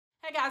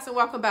Hey guys, and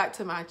welcome back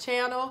to my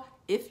channel.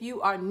 If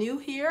you are new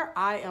here,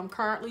 I am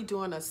currently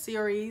doing a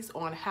series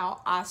on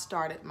how I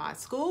started my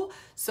school.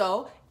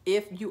 So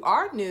if you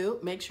are new,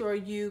 make sure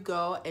you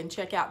go and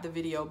check out the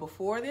video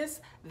before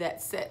this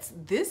that sets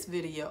this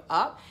video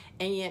up.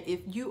 And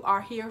if you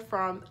are here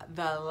from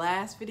the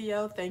last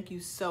video, thank you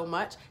so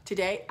much.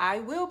 Today, I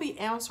will be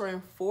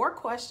answering 4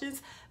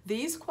 questions.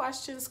 These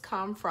questions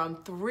come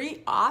from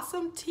 3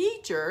 awesome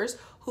teachers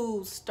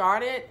who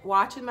started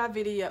watching my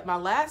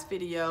last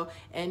video,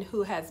 and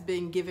who has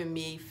been giving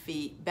me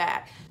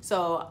feedback.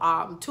 So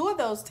 2 of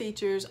those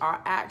teachers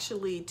are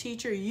actually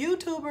teacher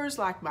YouTubers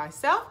like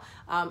myself.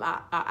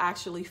 I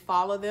actually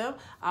follow them.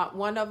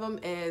 One of them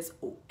is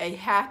A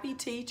Happy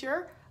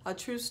Teacher, A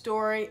True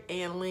Story,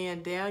 and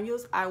Lynn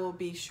Daniels. I will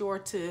be sure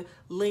to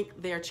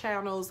link their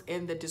channels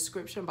in the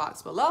description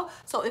box below.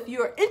 So if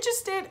you're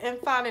interested in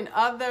finding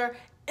other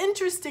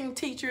interesting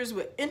teachers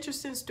with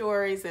interesting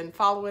stories and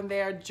following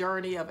their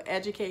journey of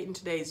educating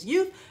today's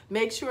youth,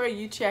 make sure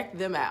you check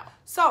them out.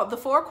 So the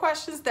 4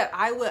 questions that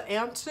I will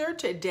answer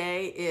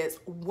today is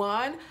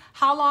 1,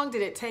 how long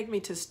did it take me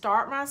to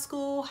start my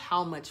school?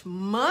 How much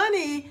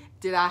money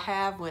did I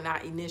have when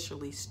I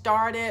initially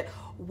started?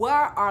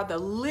 What are the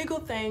legal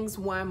things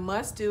one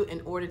must do in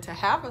order to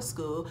have a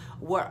school?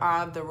 What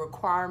are the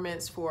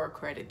requirements for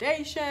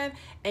accreditation?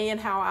 And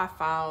how I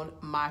found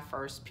my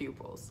first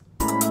pupils.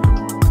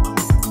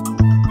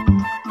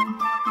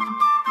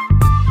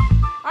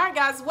 Alright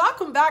guys,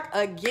 welcome back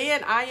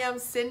again. I am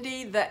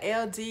Cindy, the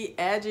LD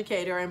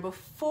educator, and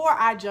before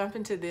I jump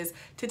into this,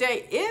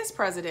 today is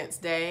President's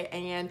Day,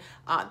 and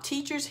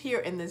teachers here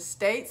in the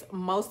States,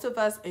 most of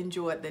us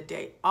enjoyed the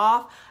day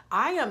off.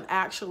 I am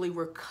actually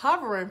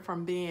recovering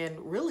from being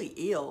really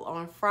ill.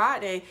 On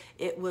Friday,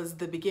 it was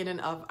the beginning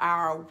of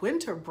our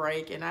winter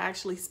break, and I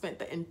actually spent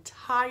the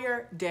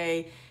entire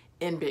day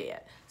in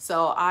bed.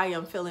 So I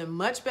am feeling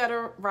much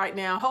better right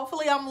now.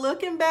 Hopefully I'm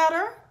looking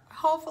better.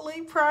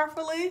 Hopefully,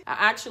 prayerfully. I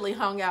actually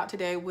hung out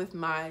today with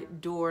my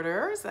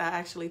daughters. I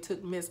actually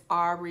took Miss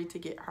Aubrey to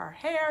get her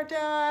hair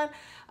done,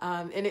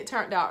 and it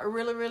turned out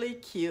really, really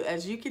cute.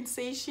 As you can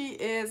see, she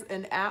is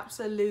an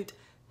absolute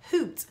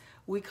hoot.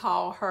 We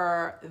call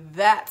her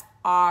That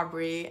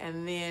Aubrey.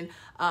 And then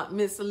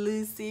Miss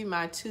Lucy,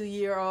 my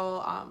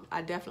 2-year-old.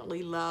 I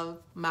definitely love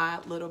my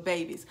little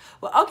babies.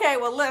 Well, okay,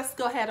 well, let's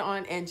go ahead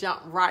on and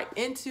jump right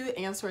into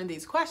answering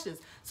these questions.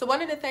 So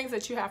one of the things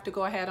that you have to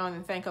go ahead on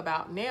and think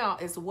about now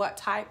is what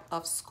type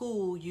of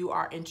school you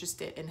are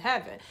interested in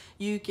having.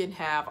 You can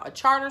have a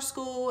charter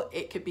school.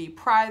 It could be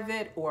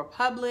private or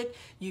public.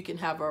 You can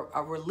have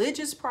a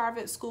religious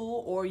private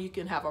school, or you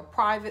can have a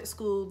private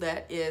school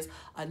that is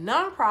a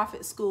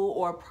nonprofit school,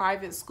 or a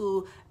private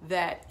school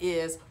that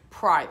is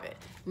private.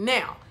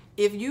 Now,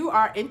 if you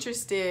are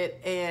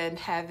interested in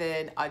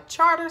having a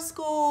charter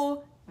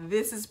school,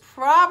 this is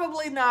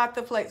probably not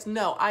the place.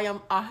 No, I am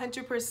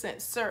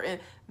 100% certain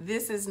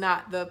this is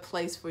not the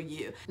place for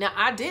you. Now,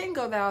 I didn't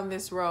go down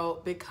this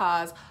road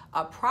because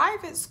a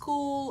private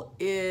school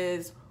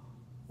is,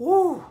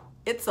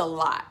 it's a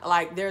lot.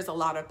 Like, there's a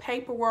lot of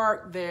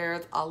paperwork,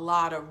 there's a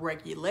lot of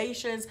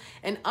regulations,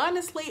 and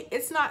honestly,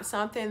 it's not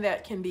something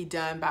that can be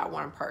done by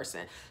one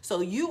person.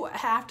 So you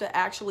have to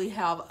actually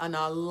have an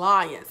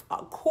alliance, a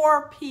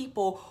core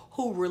people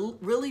who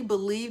really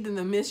believed in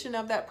the mission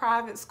of that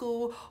private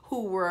school,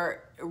 who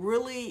were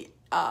really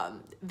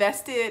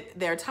vested,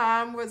 their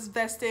time was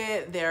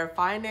vested, their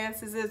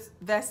finances is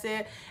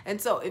vested. And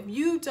so if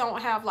you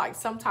don't have like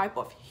some type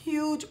of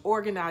huge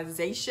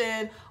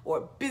organization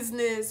or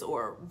business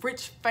or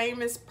rich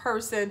famous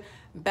person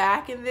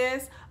back in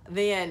this,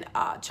 then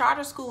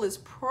charter school is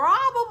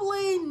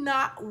probably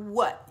not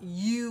what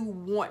you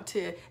want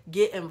to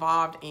get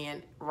involved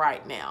in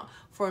right now.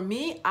 For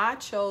me, I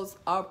chose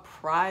a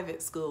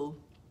private school.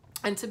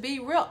 And to be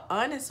real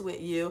honest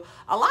with you,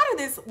 a lot of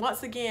this,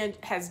 once again,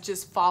 has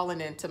just fallen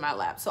into my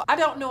lap. So I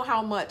don't know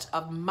how much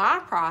of my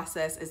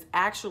process is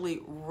actually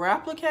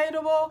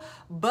replicatable,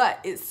 but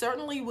it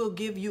certainly will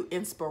give you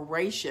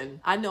inspiration.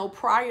 I know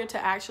prior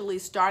to actually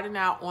starting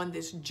out on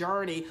this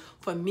journey,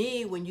 for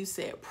me, when you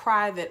said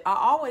private, I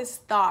always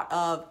thought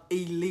of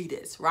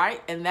elitists,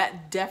 right? And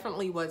that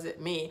definitely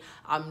wasn't me.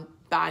 I'm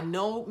by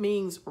no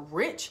means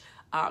rich.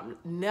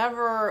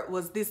 Never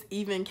was this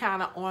even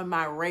kind of on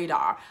my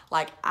radar.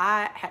 Like,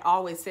 I had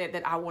always said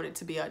that I wanted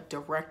to be a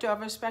director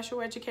of a special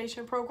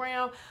education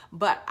program,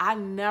 but I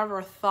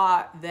never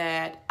thought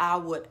that I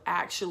would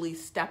actually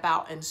step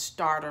out and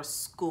start a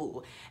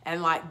school.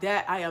 And like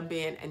that, I am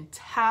being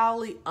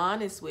entirely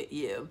honest with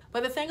you.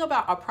 But the thing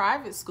about a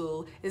private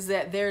school is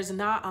that there's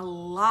not a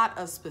lot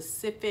of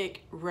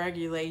specific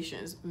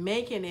regulations,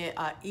 making it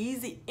an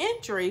easy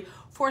entry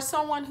for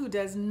someone who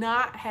does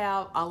not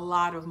have a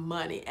lot of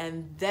money.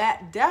 And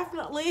that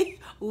definitely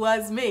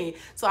was me.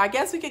 So I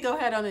guess we could go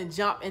ahead on and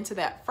jump into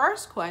that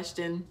first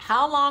question.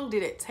 How long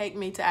did it take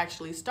me to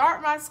actually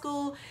start my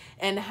school,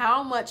 and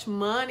how much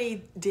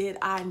money did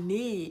I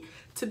need?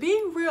 To be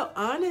real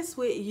honest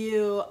with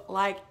you,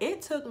 like,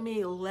 it took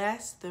me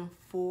less than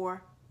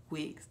 4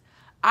 weeks.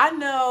 I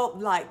know,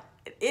 like,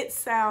 It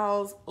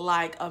sounds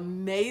like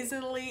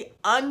amazingly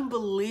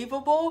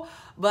unbelievable,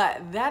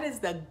 but that is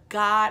the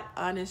God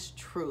honest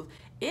truth.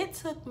 It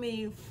took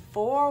me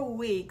 4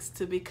 weeks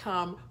to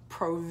become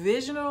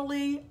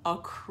provisionally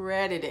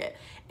accredited.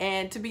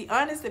 And to be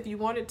honest, if you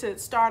wanted to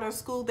start a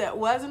school that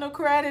wasn't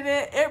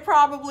accredited, it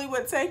probably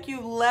would take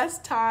you less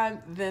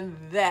time than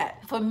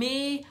that. For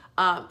me,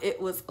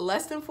 it was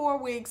less than 4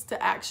 weeks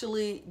to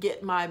actually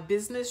get my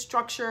business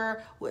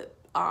structure with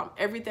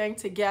everything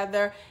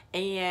together.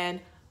 And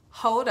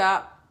hold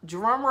up,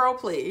 drum roll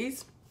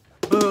please.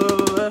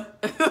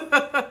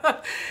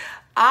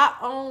 I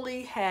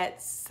only had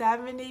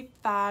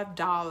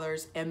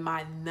 $75 in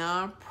my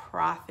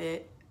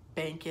nonprofit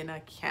banking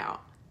account.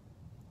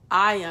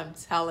 I am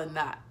telling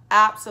the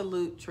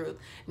absolute truth.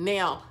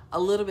 Now, a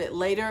little bit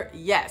later,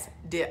 yes,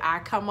 did I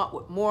come up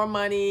with more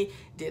money?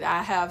 Did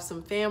I have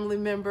some family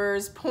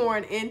members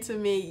pouring into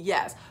me?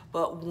 Yes,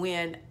 but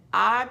when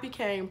I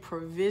became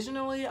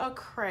provisionally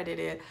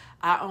accredited,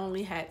 I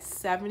only had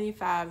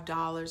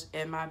 $75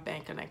 in my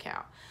banking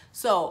account.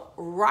 So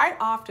right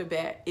off the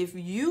bat, if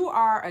you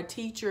are a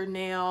teacher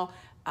now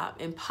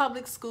in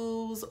public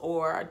schools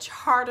or a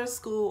charter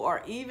school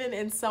or even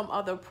in some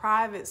other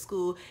private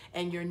school,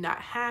 and you're not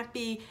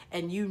happy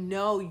and you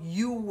know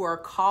you were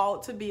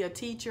called to be a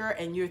teacher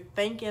and you're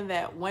thinking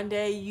that one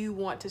day you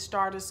want to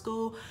start a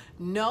school,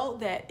 know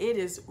that it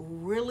is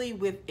really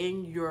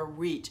within your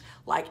reach.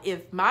 Like,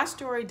 if my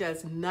story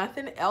does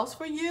nothing else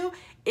for you,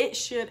 it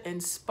should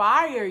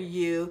inspire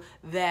you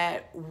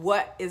that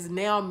what is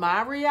now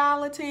my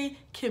reality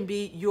can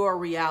be your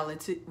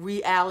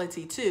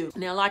reality too.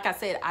 Now, like I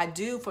said, I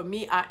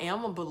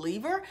am a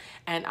believer,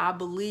 and I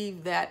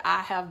believe that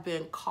I have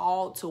been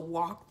called to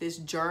walk this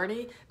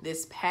journey,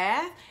 this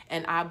path,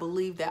 and I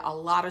believe that a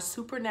lot of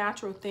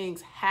supernatural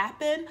things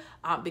happen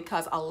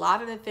because a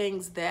lot of the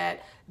things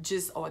that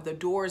or the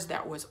doors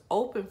that was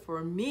open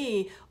for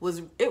me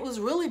was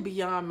really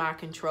beyond my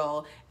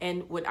control.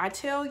 And when I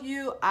tell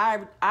you,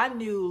 I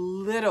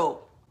knew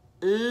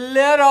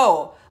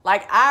little.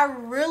 Like,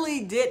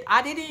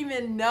 I didn't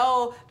even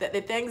know that the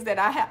things that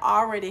I had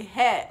already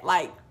had,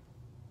 like,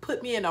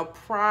 put me in a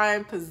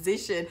prime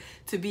position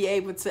to be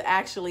able to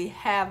actually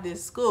have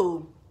this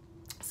school.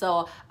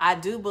 So I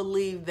do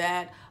believe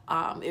that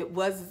it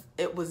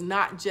was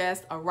not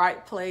just a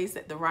right place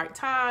at the right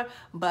time,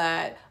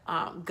 but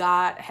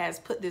God has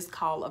put this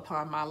call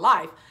upon my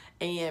life.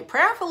 And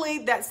prayerfully,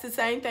 that's the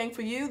same thing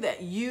for you,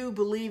 that you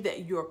believe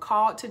that you're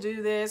called to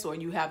do this, or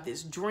you have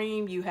this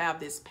dream, you have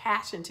this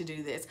passion to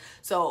do this.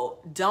 So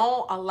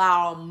don't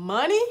allow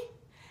money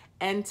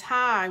and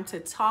time to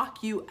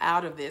talk you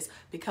out of this,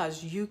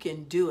 because you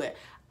can do it.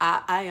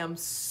 I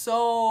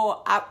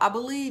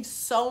believe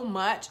so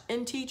much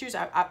in teachers.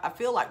 I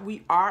feel like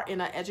we are in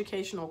an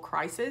educational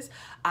crisis.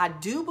 I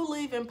do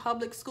believe in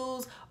public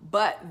schools,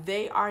 but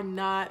they are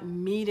not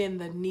meeting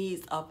the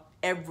needs of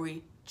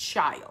every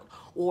child,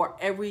 or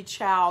every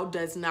child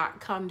does not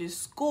come to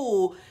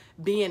school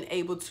being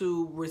able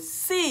to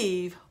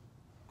receive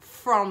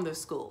from the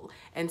school.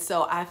 And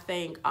so I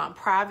think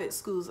private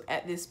schools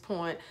at this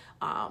point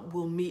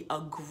will meet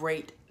a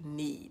great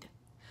need.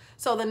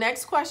 So the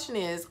next question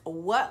is,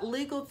 what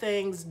legal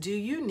things do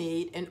you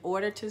need in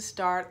order to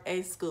start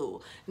a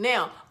school?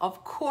 Now,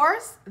 of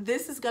course,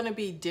 this is going to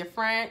be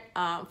different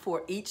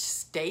for each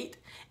state,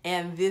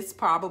 and this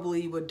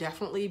probably would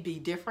definitely be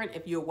different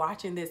if you're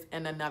watching this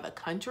in another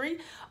country.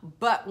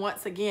 But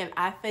once again,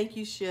 I think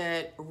you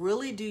should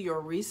really do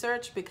your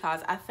research,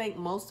 because I think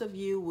most of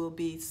you will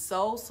be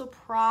so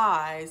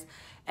surprised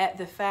at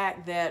the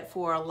fact that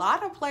for a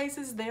lot of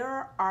places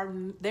there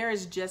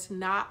is just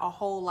not a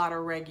whole lot of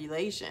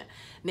regulation.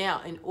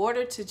 Now, in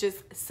order to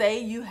just say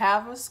you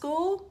have a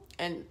school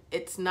and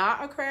it's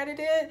not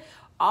accredited,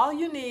 all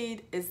you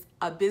need is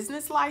a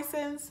business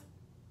license,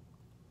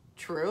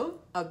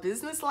 a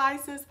business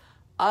license,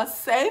 a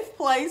safe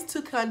place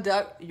to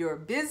conduct your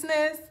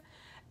business,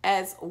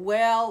 as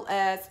well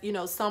as,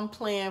 some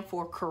plan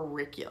for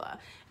curricula.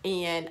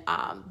 And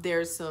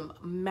there's some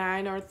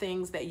minor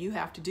things that you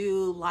have to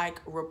do, like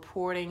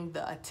reporting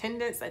the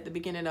attendance at the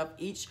beginning of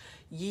each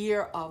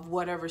year of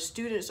whatever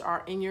students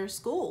are in your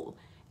school.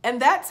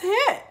 And that's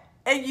it.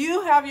 And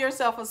you have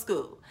yourself a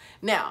school.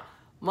 Now,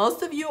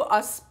 most of you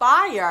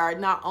aspire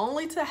not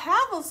only to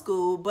have a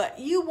school, but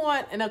you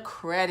want an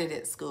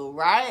accredited school,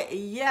 right?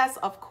 Yes,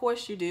 of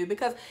course you do,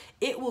 because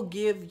it will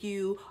give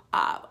you,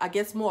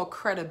 more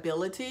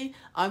credibility.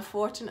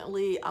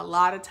 Unfortunately, a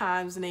lot of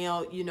times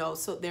now,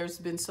 so there's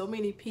been so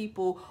many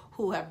people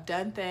who have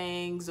done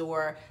things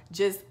or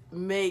just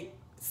make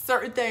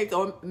certain things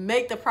or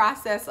make the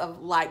process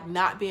of like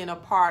not being a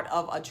part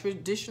of a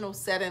traditional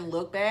setting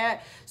look bad.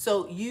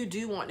 So you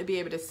do want to be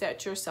able to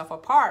set yourself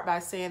apart by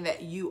saying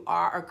that you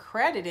are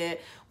accredited,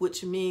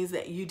 which means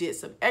that you did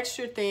some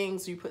extra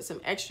things, you put some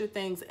extra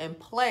things in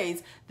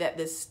place that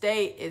the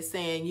state is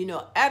saying,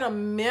 at a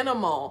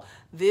minimal,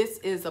 this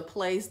is a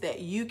place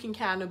that you can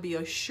kind of be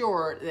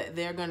assured that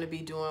they're going to be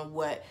doing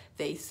what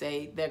they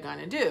say they're going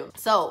to do.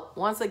 So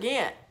once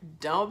again,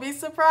 don't be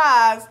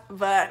surprised,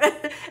 but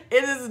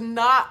it is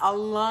not a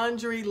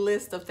laundry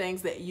list of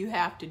things that you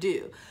have to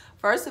do.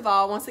 First of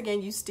all, once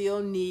again, you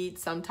still need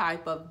some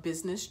type of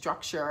business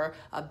structure,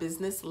 a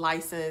business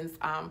license.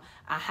 I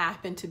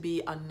happen to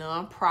be a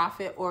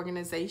nonprofit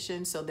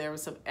organization, so there were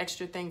some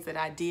extra things that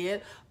I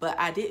did, but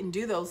I didn't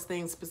do those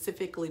things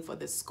specifically for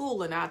the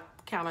school, and I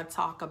kind of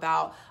talk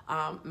about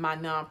my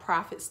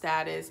nonprofit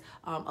status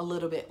a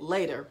little bit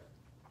later.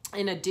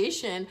 In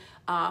addition,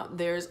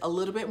 there's a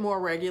little bit more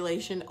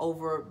regulation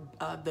over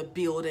the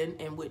building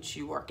in which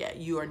you work at.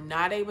 You are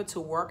not able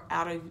to work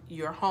out of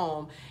your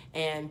home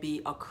and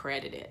be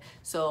accredited.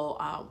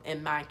 So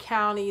in my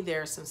county,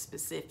 there are some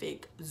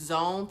specific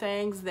zone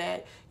things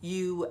that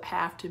you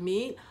have to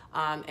meet.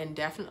 And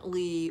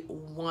definitely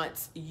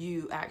once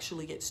you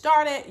actually get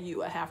started, you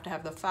would have to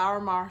have the fire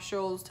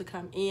marshals to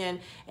come in,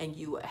 and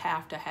you would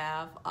have to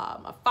have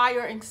a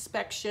fire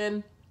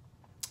inspection,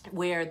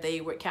 where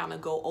they would kind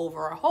of go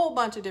over a whole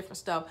bunch of different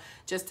stuff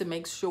just to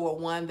make sure,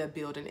 one, the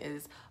building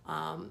is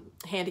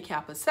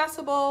handicap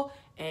accessible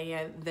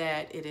and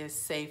that it is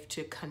safe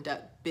to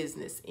conduct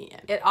business in.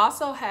 It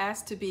also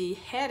has to be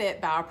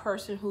headed by a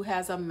person who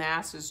has a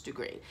master's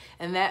degree,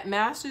 and that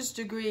master's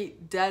degree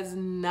does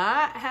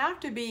not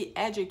have to be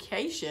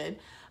education,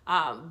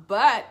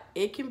 but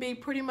it can be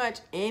pretty much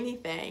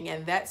anything.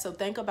 And so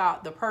think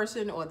about the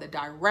person or the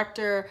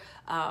director,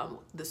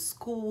 the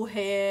school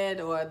head,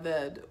 or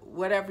the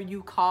whatever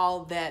you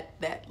call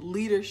that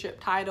leadership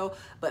title,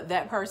 but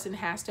that person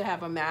has to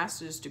have a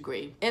master's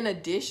degree. In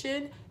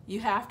addition, you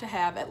have to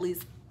have at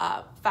least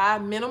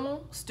 5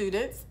 minimal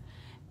students,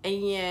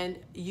 and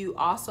you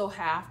also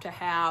have to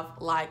have,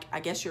 like, I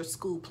guess, your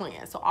school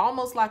plan. So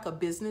almost like a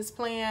business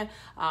plan,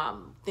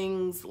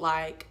 things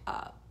like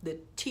the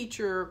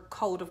teacher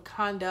code of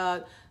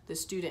conduct, the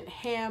student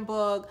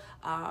handbook,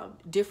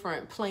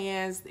 different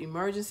plans,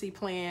 emergency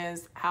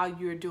plans, how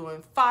you're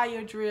doing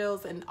fire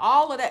drills, and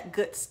all of that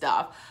good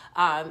stuff.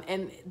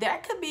 And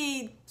that could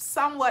be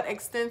somewhat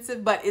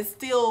extensive, but it's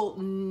still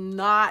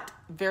not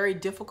very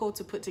difficult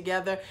to put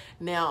together.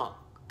 Now,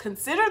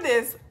 consider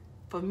this.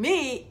 For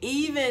me,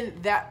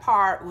 even that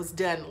part was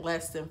done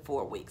less than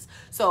 4 weeks.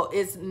 So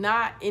it's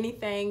not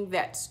anything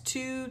that's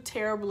too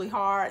terribly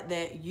hard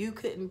that you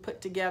couldn't put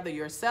together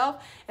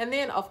yourself. And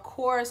then, of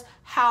course,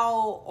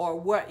 how or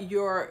what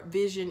your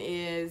vision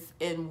is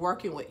in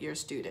working with your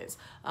students.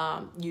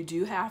 You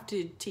do have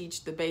to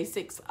teach the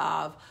basics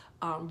of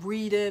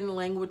reading,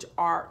 language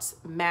arts,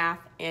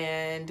 math,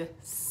 and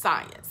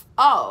science.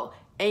 Oh,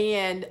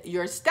 and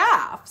your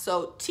staff.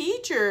 So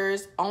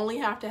teachers only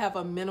have to have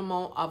a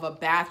minimum of a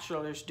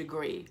bachelor's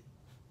degree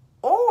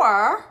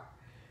or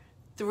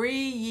 3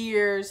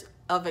 years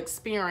of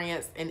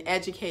experience in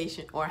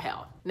education or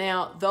health.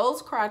 Now,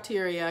 those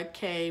criteria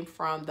came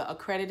from the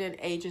accredited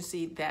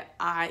agency that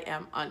I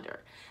am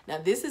under. Now,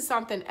 this is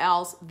something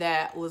else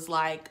that was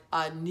like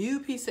a new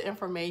piece of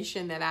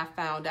information that I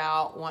found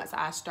out once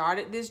I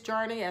started this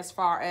journey as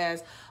far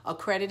as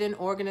accredited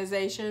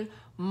organization.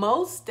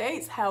 Most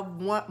states have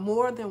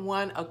more than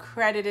one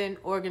accredited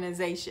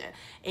organization.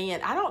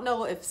 And I don't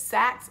know if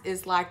SACS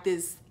is like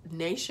this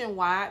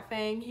nationwide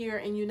thing here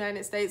in the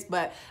United States,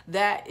 but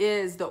that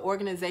is the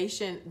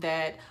organization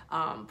that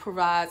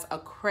provides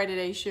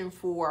accreditation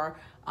for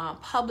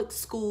public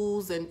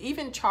schools and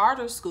even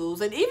charter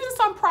schools and even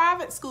some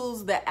private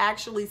schools that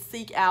actually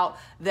seek out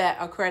that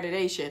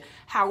accreditation.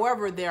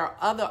 However, there are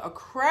other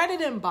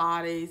accrediting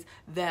bodies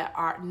that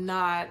are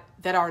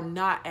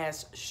not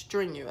as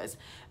strenuous.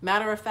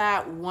 Matter of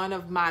fact, one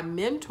of my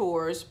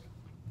mentors,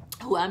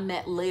 who I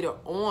met later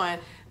on,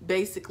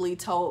 basically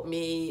told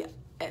me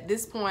at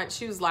this point,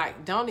 she was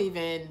like, don't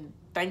even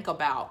think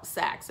about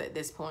SACS at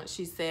this point.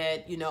 She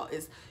said,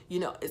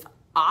 it's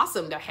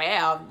awesome to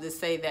have to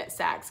say that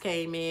SACS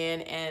came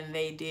in and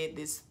they did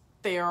this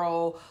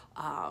thorough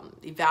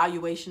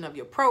evaluation of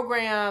your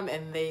program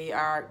and they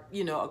are,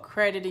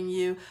 accrediting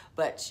you.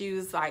 But she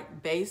was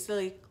like,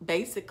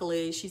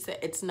 basically, she said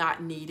it's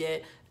not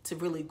needed to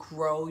really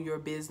grow your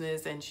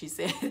business. And she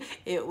said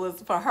it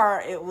was, for her,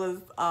 it was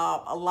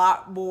a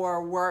lot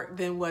more work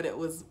than what it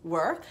was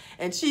worth.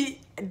 And she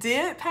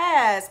did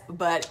pass,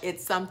 but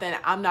it's something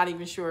I'm not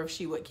even sure if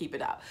she would keep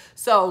it up.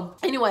 So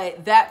anyway,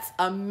 that's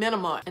a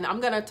minimum. And I'm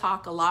gonna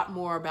talk a lot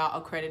more about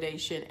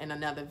accreditation in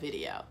another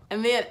video.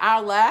 And then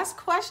our last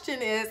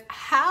question is,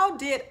 how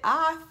did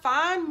I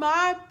find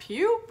my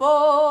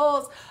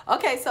pupils?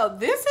 Okay, so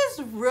this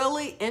is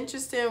really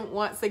interesting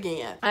once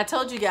again. I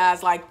told you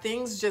guys, like,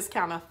 things just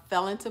kind of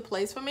fell into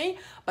place for me,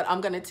 but I'm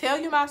going to tell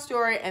you my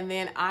story, and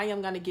then I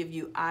am going to give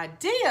you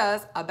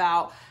ideas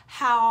about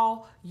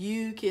how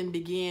you can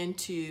begin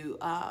to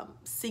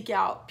seek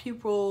out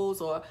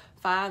pupils or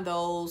find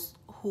those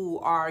who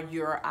are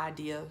your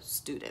ideal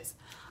students.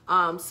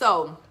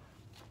 So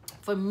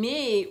for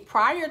me,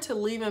 prior to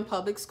leaving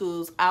public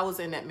schools, I was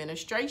in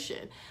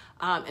administration.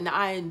 and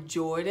I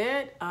enjoyed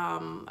it.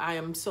 I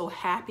am so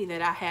happy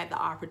that I had the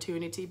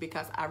opportunity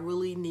because I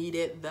really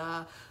needed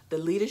the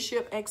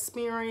leadership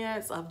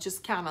experience of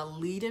just kind of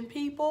leading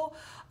people.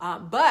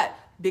 But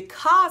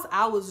because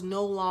I was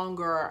no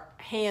longer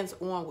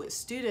hands-on with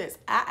students,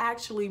 I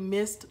actually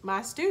missed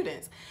my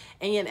students.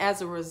 And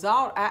as a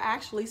result, I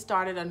actually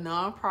started a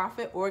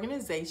nonprofit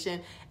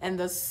organization, and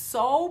the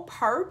sole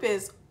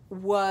purpose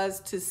was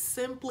to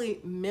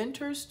simply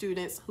mentor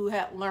students who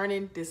had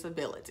learning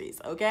disabilities,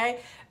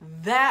 okay?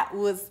 That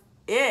was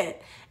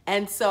it.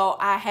 And so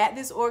I had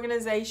this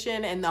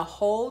organization, and the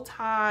whole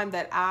time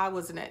that I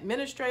was an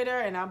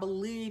administrator, and I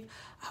believe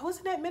I was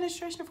in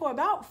administration for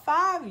about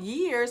 5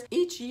 years,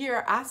 each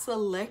year I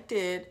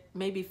selected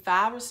maybe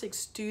 5 or 6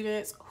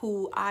 students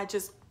who I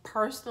just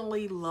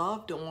personally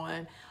loved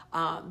on,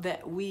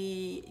 that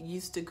we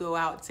used to go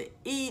out to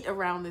eat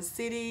around the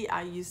city.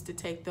 I used to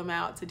take them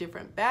out to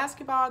different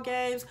basketball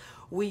games.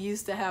 We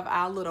used to have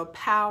our little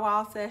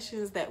powwow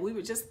sessions that we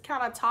would just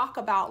kind of talk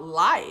about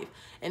life.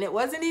 And it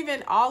wasn't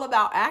even all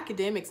about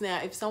academics. Now,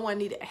 if someone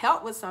needed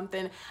help with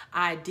something,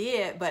 I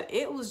did, but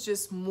it was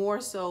just more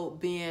so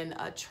being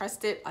a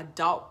trusted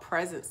adult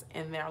presence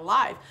in their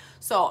life.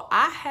 So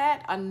I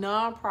had a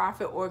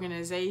nonprofit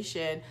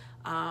organization,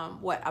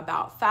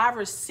 about 5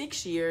 or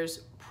 6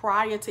 years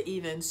prior to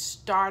even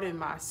starting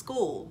my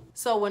school.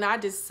 So when I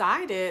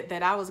decided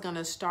that I was going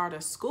to start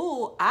a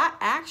school, I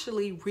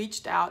actually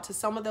reached out to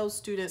some of those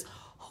students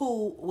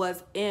who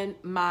was in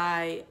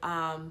my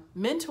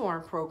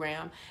mentoring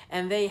program,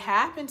 and they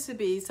happened to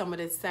be some of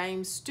the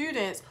same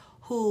students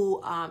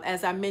who,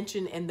 as I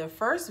mentioned in the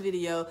first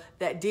video,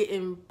 that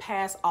didn't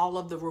pass all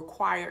of the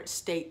required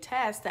state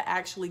tests to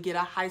actually get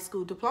a high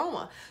school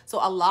diploma. So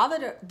a lot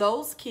of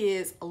those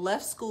kids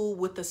left school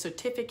with a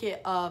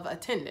certificate of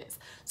attendance.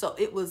 So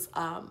it was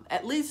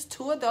at least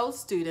 2 of those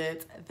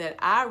students that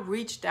I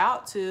reached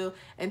out to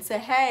and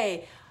said,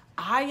 hey,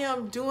 I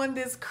am doing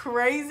this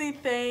crazy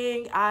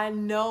thing. I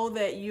know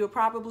that you're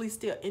probably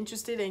still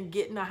interested in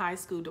getting a high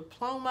school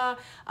diploma.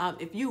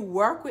 If you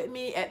work with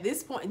me at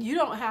this point, you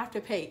don't have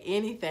to pay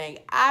anything.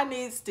 I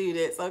need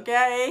students,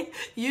 okay?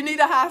 You need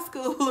a high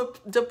school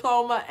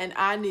diploma and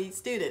I need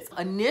students.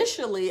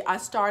 Initially, I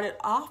started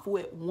off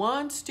with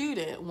one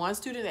student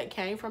that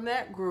came from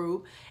that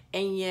group.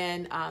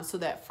 And so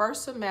that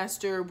first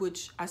semester,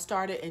 which I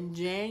started in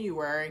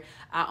January,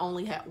 I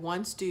only had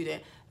one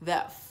student.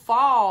 That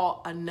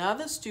fall,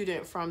 another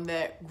student from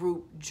that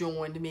group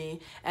joined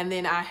me, and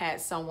then I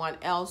had someone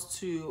else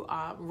to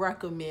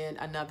recommend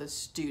another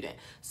student.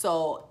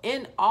 So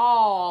in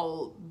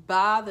all,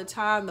 by the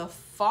time the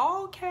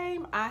fall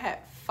came, I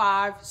had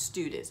 5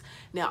 students.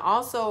 Now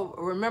also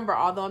remember,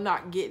 although I'm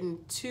not getting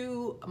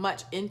too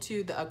much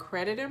into the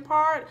accrediting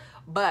part,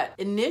 but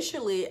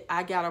initially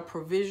I got a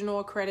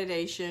provisional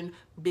accreditation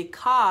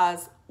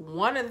because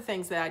one of the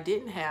things that I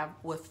didn't have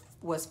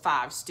was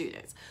 5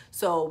 students.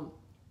 So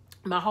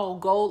my whole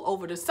goal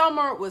over the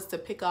summer was to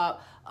pick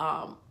up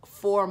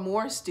 4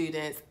 more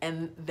students,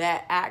 and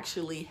that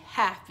actually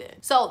happened.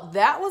 So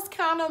that was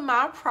kind of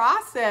my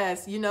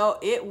process. You know,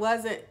 it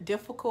wasn't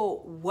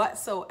difficult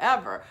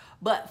whatsoever.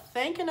 But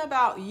thinking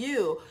about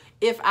you,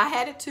 if I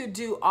had it to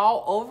do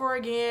all over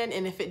again,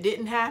 and if it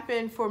didn't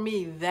happen for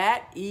me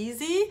that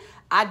easy,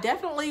 I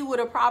definitely would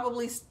have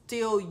probably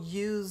still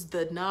used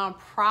the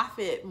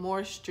nonprofit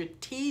more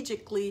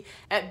strategically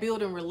at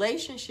building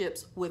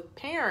relationships with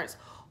parents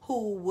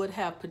who would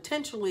have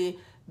potentially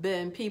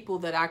been people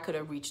that I could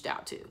have reached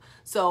out to.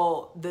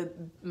 So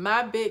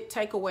my big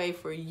takeaway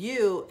for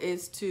you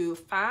is to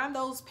find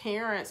those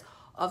parents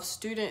of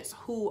students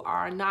who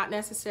are not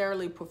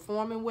necessarily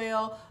performing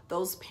well,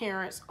 those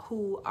parents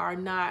who are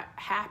not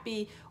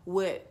happy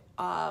with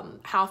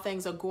how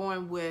things are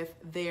going with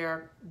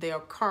their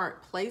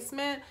current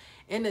placement.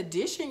 In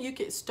addition, you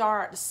could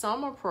start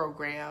summer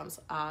programs.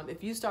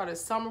 If you start a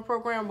summer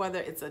program, whether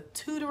it's a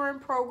tutoring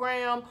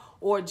program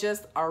or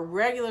just a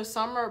regular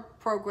summer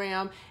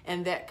program,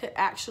 and that could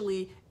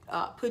actually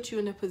put you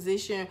in a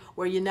position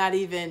where you're not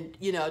even,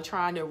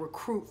 trying to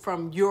recruit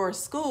from your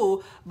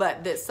school,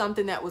 but that's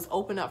something that was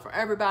open up for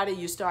everybody.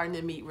 You're starting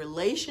to meet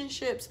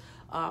relationships,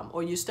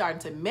 or you're starting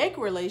to make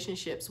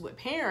relationships with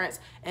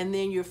parents, and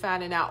then you're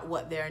finding out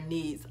what their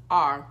needs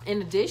are.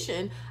 In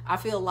addition, I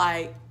feel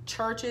like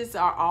churches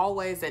are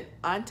always an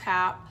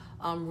untapped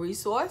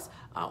resource.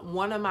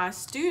 One of my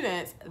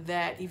students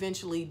that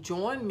eventually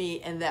joined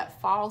me in that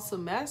fall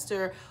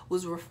semester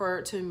was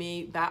referred to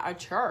me by a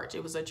church.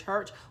 It was a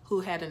church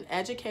who had an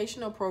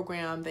educational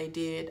program. They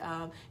did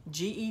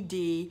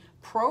GED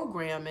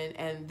programming,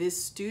 and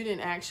this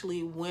student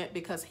actually went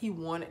because he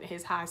wanted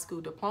his high school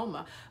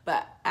diploma.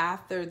 But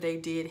after they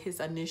did his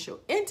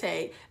initial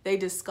intake, they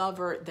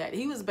discovered that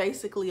he was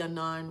basically a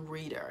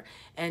non-reader.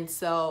 And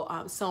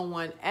so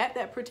someone at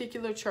that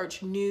particular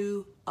church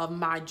knew of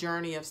my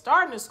journey of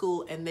starting a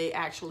school, and they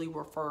actually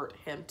referred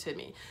him to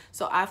me.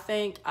 So I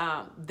think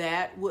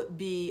that would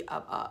be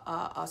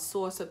a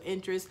source of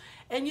interest.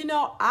 And you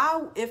know,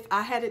 if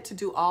I had it to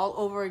do all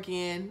over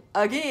again,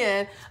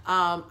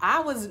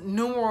 I was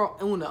numero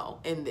uno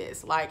in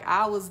this. Like,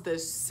 I was the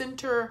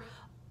center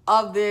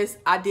of this.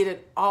 I did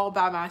it all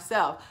by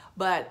myself.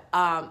 But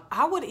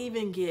I would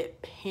even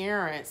get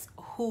parents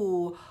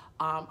who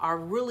are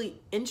really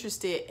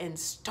interested in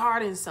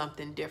starting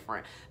something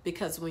different,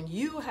 because when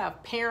you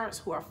have parents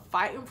who are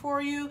fighting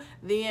for you,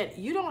 then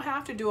you don't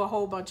have to do a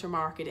whole bunch of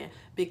marketing,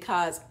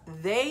 because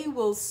they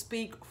will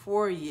speak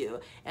for you.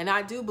 And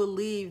I do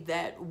believe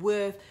that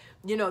with,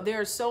 you know,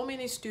 there are so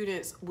many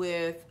students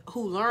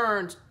who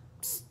learn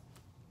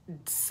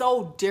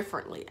so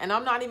differently, and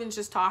I'm not even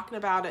just talking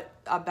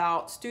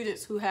about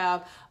students who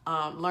have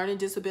learning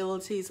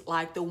disabilities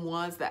like the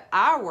ones that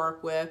I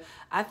work with.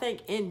 I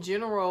think in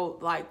general,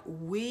 like,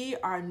 we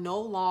are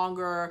no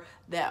longer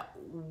that,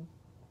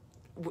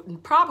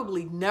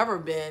 probably never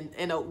been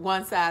in a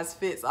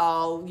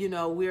one-size-fits-all. You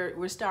know,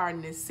 we're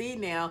starting to see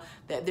now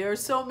that there are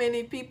so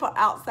many people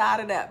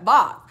outside of that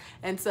box.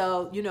 And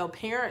so, you know,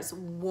 parents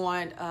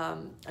want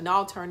an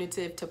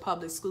alternative to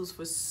public schools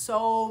for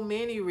so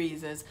many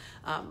reasons.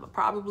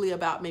 Probably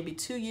about maybe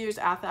 2 years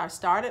after I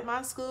started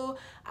my school,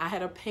 I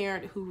had a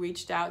parent who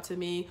reached out to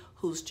me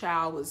whose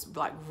child was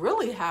like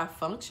really high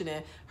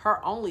functioning.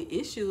 Her only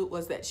issue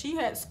was that she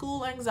had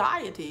school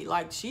anxiety.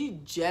 Like, she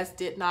just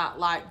did not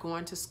like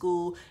going to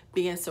school,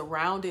 being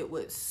surrounded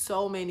with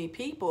so many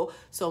people.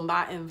 So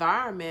my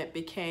environment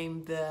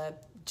became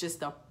just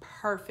the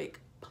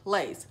perfect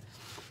place.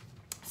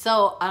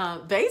 So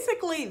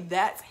basically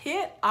that's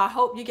it. I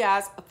hope you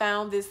guys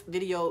found this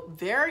video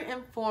very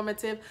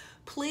informative.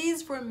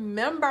 Please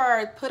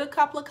remember, put a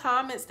couple of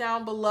comments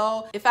down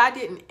below. If I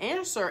didn't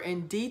answer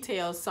in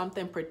detail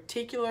something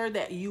particular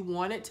that you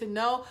wanted to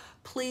know,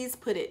 please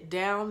put it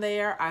down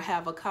there. I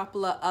have a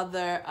couple of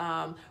other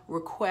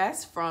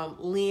requests from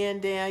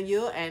Lynn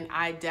Daniel, and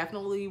I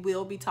definitely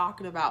will be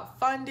talking about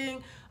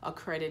funding,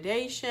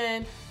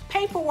 accreditation,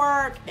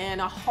 paperwork,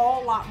 and a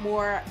whole lot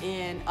more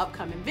in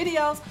upcoming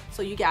videos.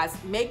 So you guys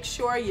make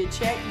sure you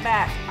check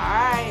back.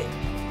 All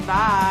right,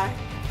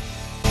 bye.